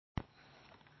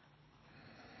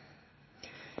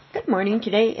Good morning.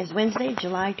 Today is Wednesday,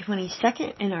 July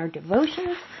 22nd, and our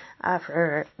devotions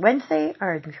for Wednesday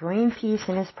are enjoying peace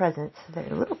in His presence.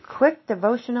 They're little quick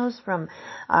devotionals from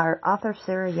our author,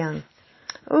 Sarah Young.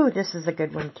 Ooh, this is a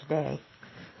good one today.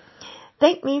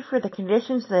 Thank me for the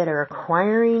conditions that are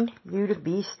requiring you to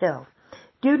be still.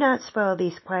 Do not spoil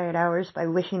these quiet hours by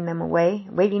wishing them away,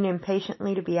 waiting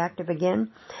impatiently to be active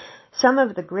again. Some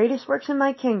of the greatest works in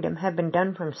my kingdom have been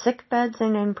done from sick beds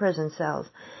and in prison cells.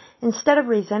 Instead of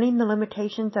resenting the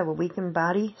limitations of a weakened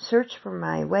body, search for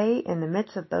my way in the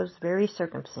midst of those very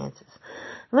circumstances.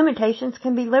 Limitations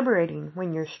can be liberating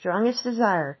when your strongest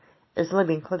desire is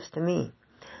living close to me.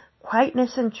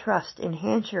 Quietness and trust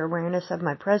enhance your awareness of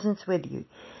my presence with you.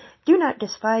 Do not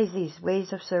despise these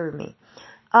ways of serving me.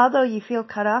 Although you feel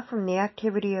cut off from the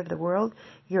activity of the world,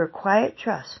 your quiet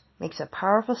trust makes a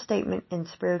powerful statement in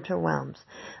spiritual realms.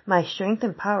 My strength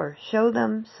and power show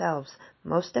themselves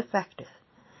most effective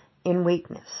in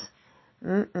weakness.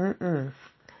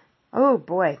 Oh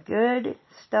boy, good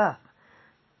stuff.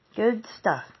 Good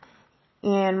stuff.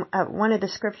 And one of the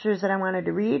scriptures that I wanted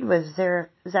to read was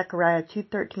Zechariah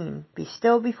 2:13. Be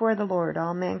still before the Lord,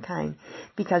 all mankind,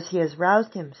 because He has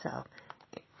roused Himself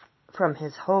from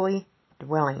His holy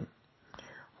dwelling.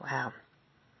 Wow.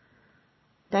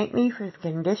 Thank me for the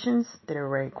conditions that are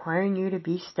requiring you to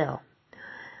be still.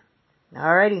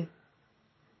 Alrighty.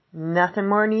 Nothing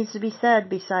more needs to be said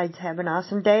besides have an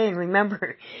awesome day, and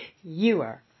remember, you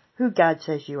are who God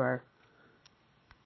says you are.